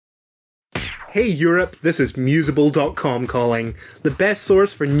Hey Europe, this is Musical.com calling, the best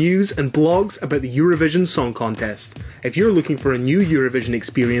source for news and blogs about the Eurovision Song Contest. If you're looking for a new Eurovision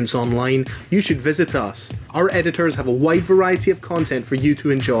experience online, you should visit us. Our editors have a wide variety of content for you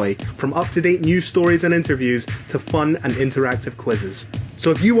to enjoy, from up-to-date news stories and interviews to fun and interactive quizzes. So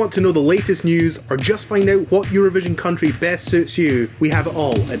if you want to know the latest news or just find out what Eurovision country best suits you, we have it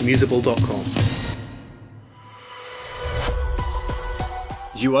all at Musical.com.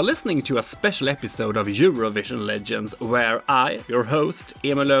 You are listening to a special episode of Eurovision Legends, where I, your host,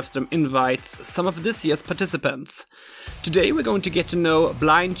 Emil Löfström, invites some of this year's participants. Today we're going to get to know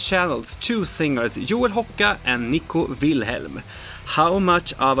Blind Channel's two singers, Joel Hocka and Nico Wilhelm. How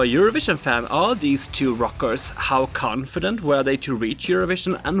much of a Eurovision fan are these two rockers? How confident were they to reach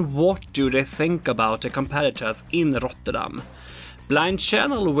Eurovision? And what do they think about the competitors in Rotterdam? Blind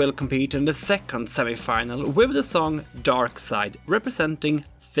Channel will compete in the second semi-final with the song Dark Side, representing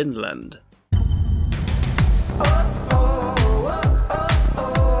Finland.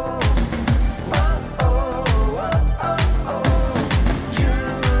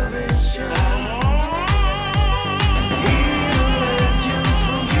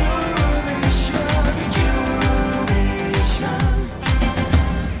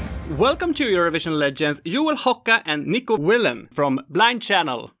 Welcome to Eurovision Legends, Joel Hocka and Nico Wilhelm from Blind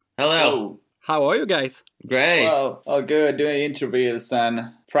Channel. Hello. How are you guys? Great. Well, all good. Doing interviews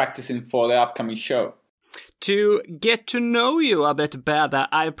and practicing for the upcoming show. To get to know you a bit better,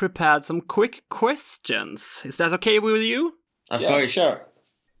 I prepared some quick questions. Is that okay with you? Of course. Sure.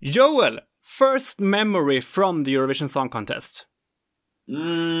 Joel, first memory from the Eurovision Song Contest?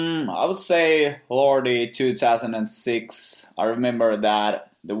 I would say Lordi 2006. I remember that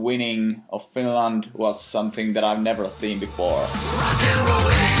the winning of Finland was something that I've never seen before. Rock and roll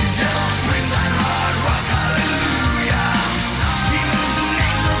angels, bring that hard rock, hallelujah. Demons and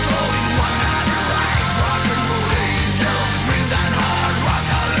angels holding one hand right. Rock and roll angels, bring that hard rock,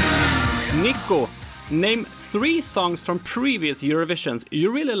 hallelujah. Nico, name 3 songs from previous Eurovisions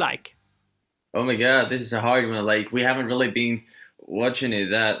you really like. Oh my god, this is a hard one. Like, we haven't really been watching it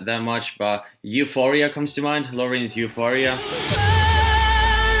that much, but Euphoria comes to mind. Loreen's Euphoria.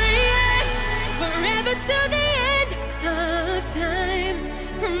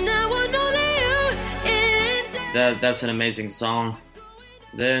 That's an amazing song.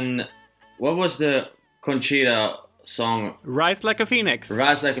 Then, what was the Conchita song? Rise Like a Phoenix.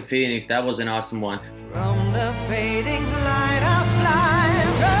 Rise Like a Phoenix. That was an awesome one. From the fading light of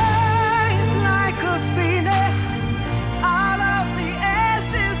life, rise like a phoenix, out of the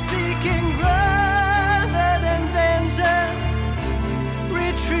ashes seeking rather than vengeance,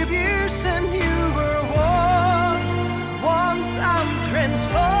 retribution you were warned. Once I'm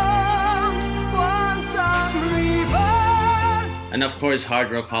transformed, once I'm reborn. And of course,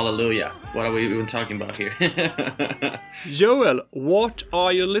 Hard Rock Hallelujah. What are we even talking about here? Joel, what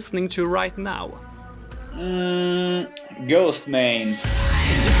are you listening to right now? Ghost Main.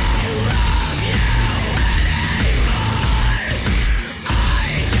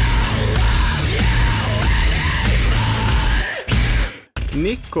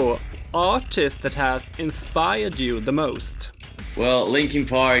 Nico, artist that has inspired you the most? Well, Linkin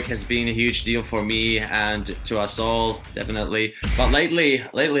Park has been a huge deal for me and to us all, definitely. But lately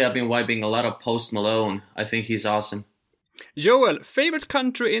I've been vibing a lot of Post Malone. I think he's awesome. Joel, favorite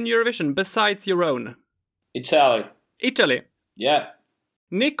country in Eurovision besides your own? Italy. Italy. Yeah.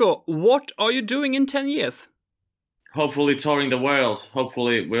 Nico, what are you doing in 10 years? Hopefully touring the world.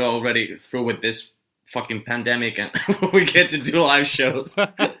 Hopefully we're already through with this fucking pandemic and we get to do live shows.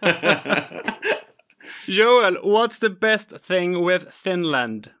 Joel, what's the best thing with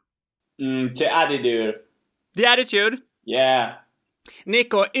Finland? The attitude. The attitude? Yeah.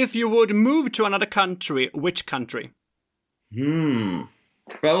 Nico, if you would move to another country, which country?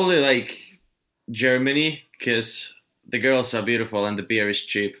 Probably like Germany, because the girls are beautiful and the beer is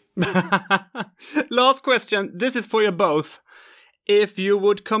cheap. Last question, this is for you both. If you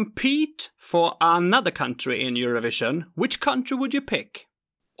would compete for another country in Eurovision, which country would you pick?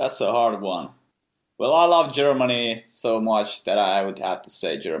 That's a hard one. Well, I love Germany so much that I would have to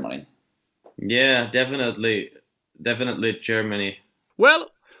say Germany. Yeah, definitely Germany. Well,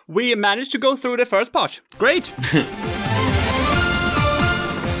 we managed to go through the first part. Great!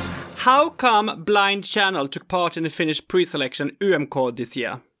 How come Blind Channel took part in the Finnish pre-selection UMK this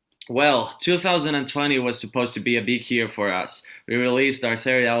year? Well, 2020 was supposed to be a big year for us. We released our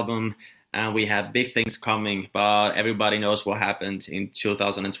third album and we had big things coming, but everybody knows what happened in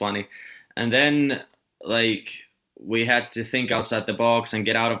 2020. And then, we had to think outside the box and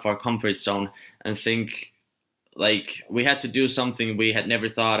get out of our comfort zone and think like we had to do something we had never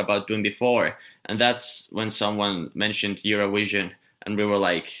thought about doing before, and that's when someone mentioned Eurovision, and we were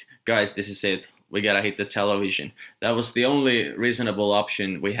like, guys, this is it. We gotta hit the television. That was the only reasonable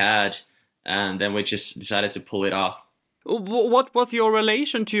option we had, and then we just decided to pull it off. What was your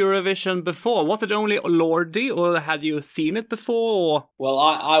relation to Eurovision before? Was it only Lordi, or had you seen it before? Or? Well,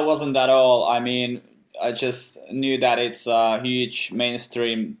 I wasn't at all. I mean, I just knew that it's a huge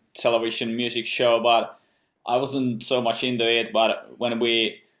mainstream television music show, but I wasn't so much into it. But when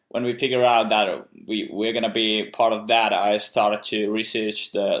we figured out that we're gonna be part of that, I started to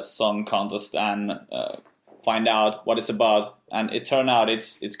research the song contest and find out what it's about. And it turned out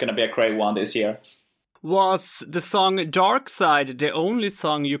it's gonna be a great one this year. Was the song Dark Side the only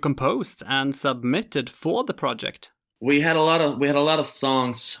song you composed and submitted for the project? We had a lot of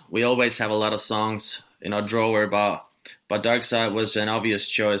songs. We always have a lot of songs in our drawer, but Dark Side was an obvious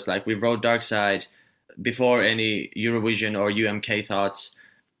choice. Like, we wrote Dark Side before any Eurovision or UMK thoughts.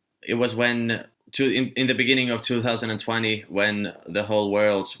 It was in the beginning of 2020 when the whole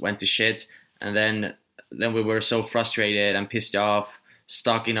world went to shit, and then we were so frustrated and pissed off,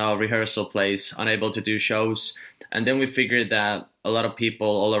 stuck in our rehearsal place, unable to do shows. And then we figured that a lot of people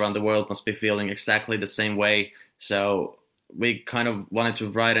all around the world must be feeling exactly the same way. So we kind of wanted to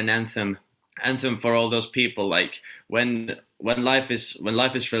write an anthem for all those people. Like, when life is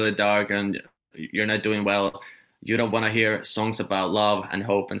really dark and you're not doing well, you don't want to hear songs about love and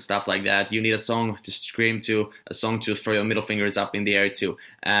hope and stuff like that. You need a song to scream to, a song to throw your middle fingers up in the air to.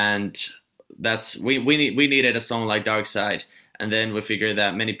 And we needed a song like Dark Side. And then we figured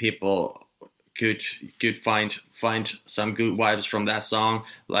that many people could find some good vibes from that song.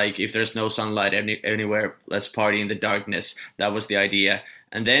 Like, if there's no sunlight anywhere, let's party in the darkness. That was the idea.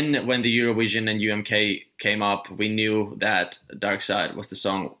 And then when the Eurovision and UMK came up, we knew that Dark Side was the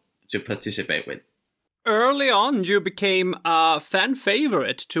song to participate with. Early on, you became a fan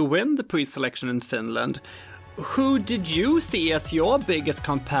favorite to win the pre-selection in Finland. Who did you see as your biggest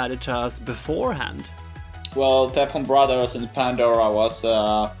competitors beforehand? Well, Teflon Brothers and Pandora was,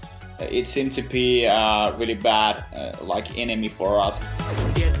 it seemed to be a really bad like enemy for us.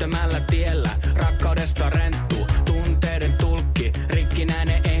 Tiettömällä tiellä rakkaudesta renttuu, tunteiden tulkki,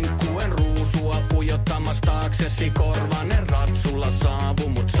 rikkinäinen enkkuen ruusua pujottamassa taaksesi korvanen ratsulla saavu,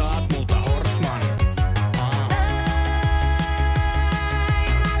 mut saat multa horsman.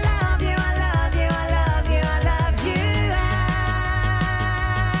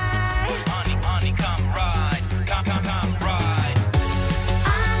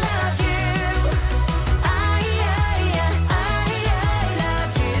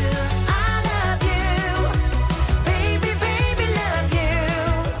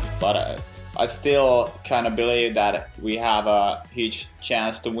 I still kind of believe that we have a huge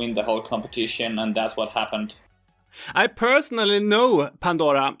chance to win the whole competition, and that's what happened. I personally know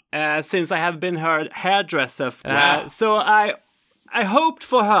Pandora since I have been her hairdresser. Wow. So I hoped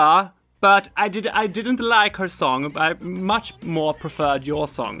for her, but I didn't like her song. I much more preferred your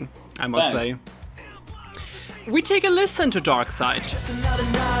song, I must say. We take a listen to Dark Side. Just another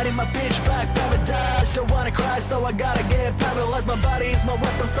night in my pitch black paradise. Don't wanna cry, so I gotta get paralyzed. My body is my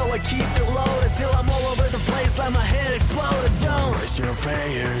weapon, so I keep it loaded till I'm all over the place, like my head exploded. Don't waste your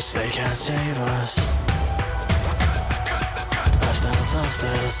prayers, they can't save us. Lifestyles of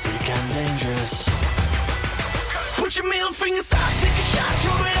the sick and dangerous. Put your middle fingers out, take a shot,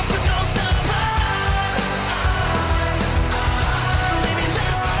 throw it up and don't stop.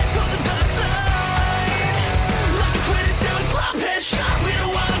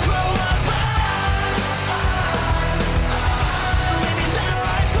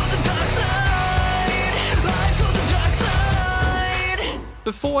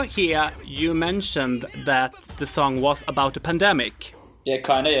 Before here, you mentioned that the song was about a pandemic. Yeah,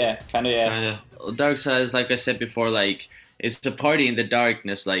 kinda. Dark Side is, like I said before, like, it's a party in the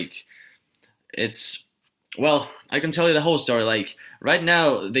darkness. Like, it's, well, I can tell you the whole story. Like, right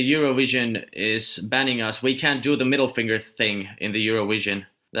now, the Eurovision is banning us. We can't do the middle finger thing in the Eurovision.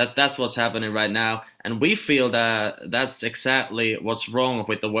 That's what's happening right now. And we feel that that's exactly what's wrong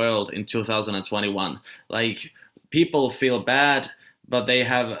with the world in 2021. Like, people feel bad, but they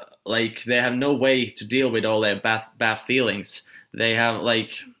have no way to deal with all their bad feelings. They have,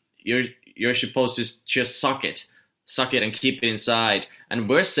 like, you're supposed to just suck it and keep it inside. And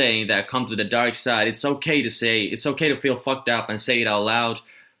we're saying that come to the dark side. It's okay to feel fucked up and say it out loud.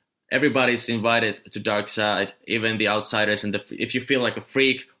 Everybody's invited to Dark Side, even the outsiders. And if you feel like a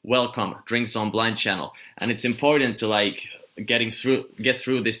freak, welcome. Drinks on Blind Channel. And it's important to, like, get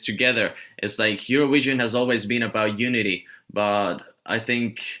through this together. It's like Eurovision has always been about unity, but I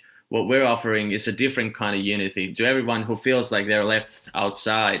think what we're offering is a different kind of unity. To everyone who feels like they're left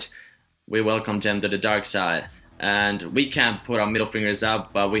outside, we welcome them to the dark side. And we can't put our middle fingers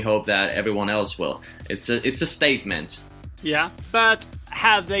up, but we hope that everyone else will. It's a statement. Yeah, but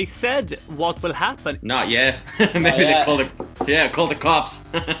have they said what will happen? Not yet. Maybe they call the cops.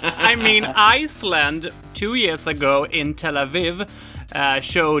 I mean, Iceland 2 years ago in Tel Aviv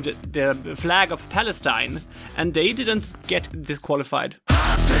showed the flag of Palestine, and they didn't get disqualified.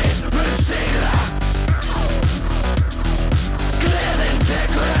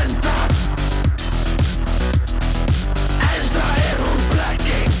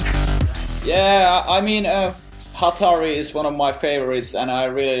 Yeah, I mean, Hatari is one of my favorites, and I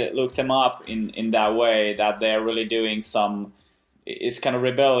really looked him up in that way, that they're really doing some, it's kind of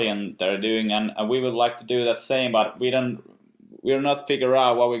rebellion they're doing, and we would like to do that same, but we're not figure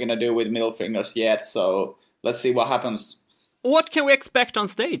out what we're gonna do with middle fingers yet, so let's see what happens. What can we expect on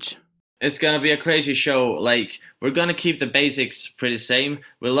stage? It's gonna be a crazy show. Like, we're gonna keep the basics pretty same.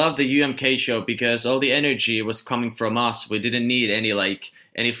 We love the UMK show because all the energy was coming from us. We didn't need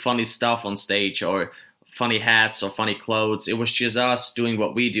any funny stuff on stage or funny hats or funny clothes. It was just us doing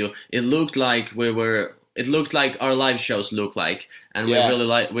what we do. It looked like our live shows look like, and we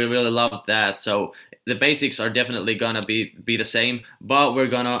really loved that. So the basics are definitely gonna be the same, but we're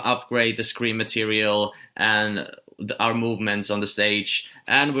gonna upgrade the screen material and our movements on the stage.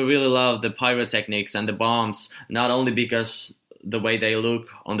 And we really love the pyrotechnics and the bombs, not only because the way they look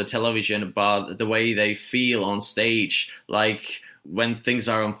on the television, but the way they feel on stage. Like, when things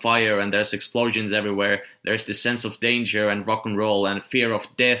are on fire and there's explosions everywhere, there's this sense of danger and rock and roll and fear of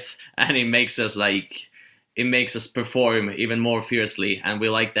death, and it makes us perform even more fiercely, and we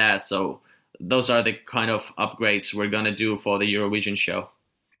like that. So those are the kind of upgrades we're gonna do for the Eurovision show.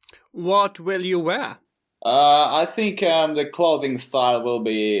 What will you wear? I think the clothing style will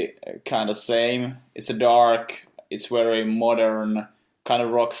be kind of same. It's it's very modern, kind of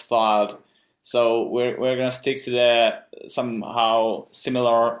rock styled. So we're gonna stick to the somehow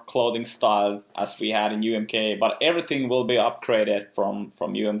similar clothing style as we had in UMK, but everything will be upgraded from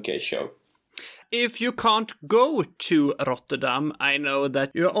UMK show. If you can't go to Rotterdam, I know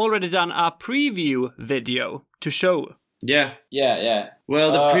that you already done a preview video to show. Yeah.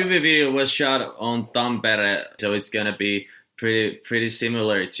 Well, the preview video was shot on Tampere, so it's gonna be pretty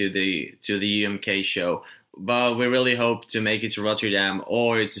similar to the UMK show. But we really hope to make it to Rotterdam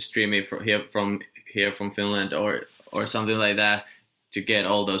or to stream it from Finland or something like that to get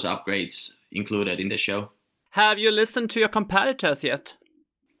all those upgrades included in the show. Have you listened to your competitors yet?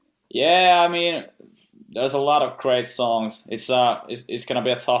 Yeah, I mean, there's a lot of great songs. It's gonna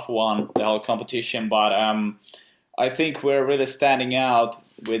be a tough one, the whole competition, but I think we're really standing out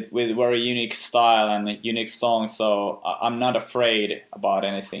with very unique style and unique songs, so I'm not afraid about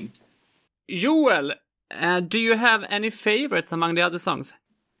anything. Joel, do you have any favorites among the other songs?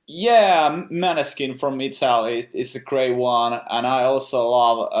 Yeah, Maneskin from Italy is a great one, and I also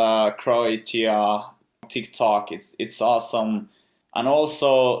love Croatia, TikTok. It's awesome, and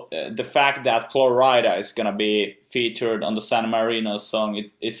also the fact that Florida is gonna be featured on the San Marino song.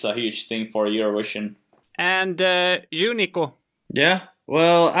 It's a huge thing for Eurovision. And you, Nico? Yeah.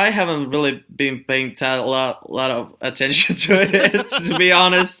 Well, I haven't really been paying a lot of attention to it, to be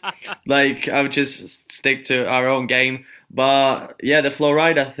honest. Like, I would just stick to our own game. But yeah, the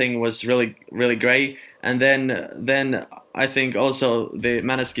Florida thing was really, really great. And then I think also the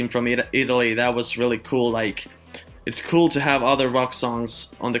Maneskin from Italy, that was really cool. Like, it's cool to have other rock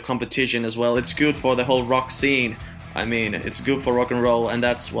songs on the competition as well. It's good for the whole rock scene. I mean, it's good for rock and roll, and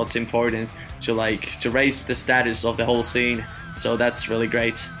that's what's important, to raise the status of the whole scene. So that's really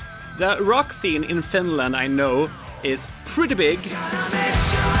great. The rock scene in Finland, I know, is pretty big.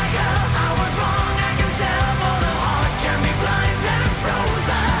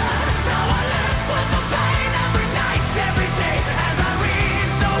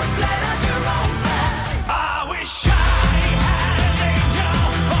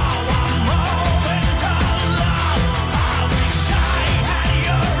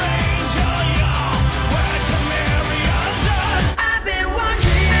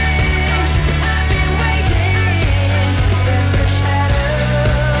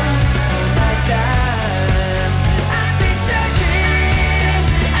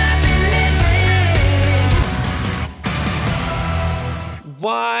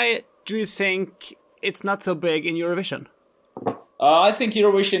 Why do you think it's not so big in Eurovision? I think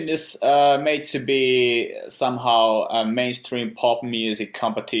Eurovision is made to be somehow a mainstream pop music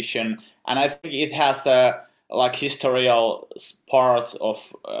competition, and I think it has a historical part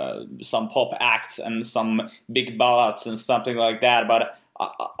of some pop acts and some big ballads and something like that. But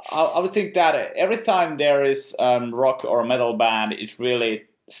I would think that every time there is rock or metal band, it really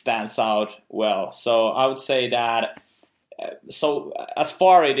stands out well. So I would say that. So as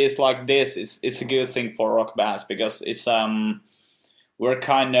far it is like this, it's a good thing for rock bands because it's we're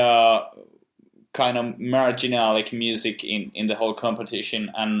kind of marginalic music in the whole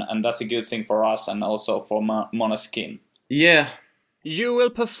competition, and that's a good thing for us and also for Måneskin. Yeah. You will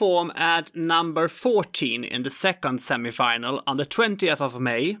perform at number 14 in the second semi-final on the 20th of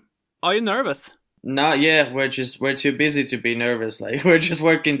May. Are you nervous? No, yeah, we're too busy to be nervous. Like we're just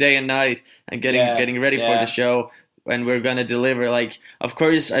working day and night and getting ready for the show. And we're gonna deliver. Like, of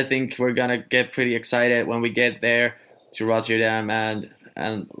course, I think we're gonna get pretty excited when we get there to Rotterdam and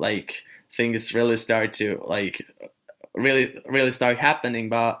like things really start to like really start happening.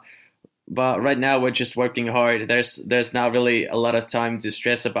 But right now we're just working hard. There's not really a lot of time to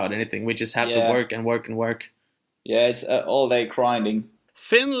stress about anything. We just have to work and work and work. Yeah, it's all day grinding.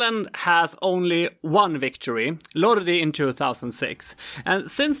 Finland has only one victory, Lordi in 2006.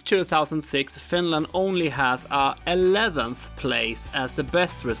 And since 2006, Finland only has a 11th place as the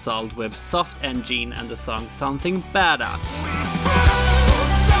best result with Soft Engine and the song Something Better.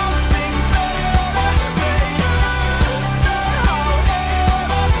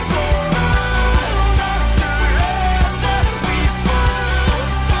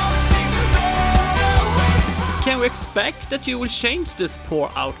 Can we expect that you will change this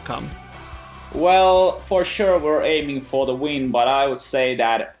poor outcome? Well, for sure we're aiming for the win, but I would say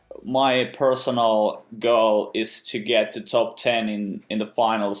that my personal goal is to get to top 10 in the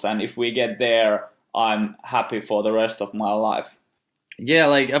finals, and if we get there, I'm happy for the rest of my life. Yeah,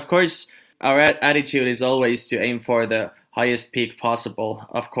 like, of course, our attitude is always to aim for the highest peak possible.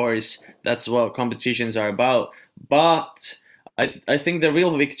 Of course, that's what competitions are about. But I think the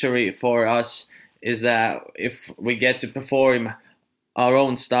real victory for us is that if we get to perform our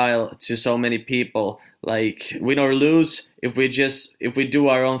own style to so many people, like win or lose, if we do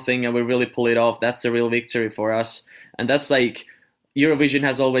our own thing and we really pull it off, that's the real victory for us. And that's like, Eurovision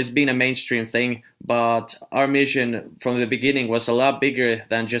has always been a mainstream thing, but our mission from the beginning was a lot bigger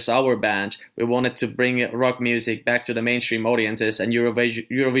than just our band. We wanted to bring rock music back to the mainstream audiences, and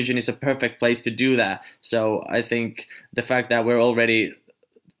Eurovision is a perfect place to do that. So I think the fact that we're already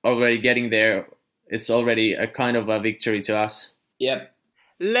getting there, it's already a kind of a victory to us. Yep.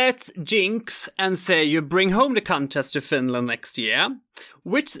 Let's jinx and say you bring home the contest to Finland next year.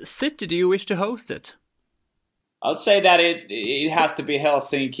 Which city do you wish to host it? I would say that it has to be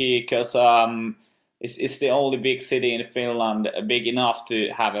Helsinki, because it's the only big city in Finland big enough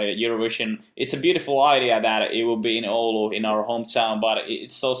to have a Eurovision. It's a beautiful idea that it will be in Oulu, in our hometown, but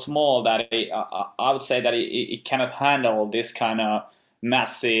it's so small that I would say that it cannot handle this kind of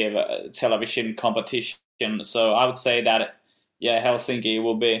massive television competition. So I would say that, yeah, Helsinki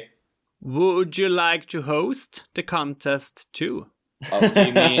will be. Would you like to host the contest too?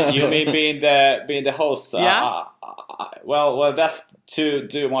 You mean being the host? Yeah. Well, that's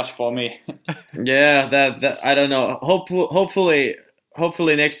too much for me. Yeah, that I don't know. Hopefully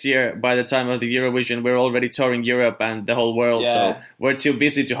next year, by the time of the Eurovision, we're already touring Europe and the whole world. Yeah. So we're too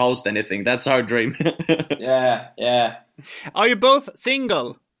busy to host anything. That's our dream. Yeah. Are you both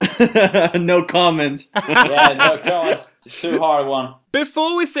single? No comments. Yeah, no comments. Too hard one.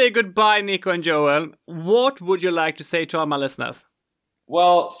 Before we say goodbye, Nico and Joel, what would you like to say to all my listeners?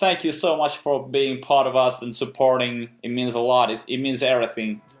 Well, thank you so much for being part of us and supporting. It means a lot. It means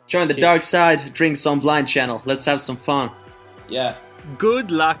everything. Join the dark side, drink some Blind Channel. Let's have some fun. Yeah.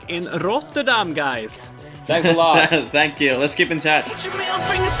 Good luck in Rotterdam, guys. Thanks a lot. Thank you. Let's keep in touch. Put your middle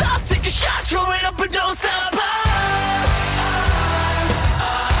fingers up, take a shot, throw it up and don't stop.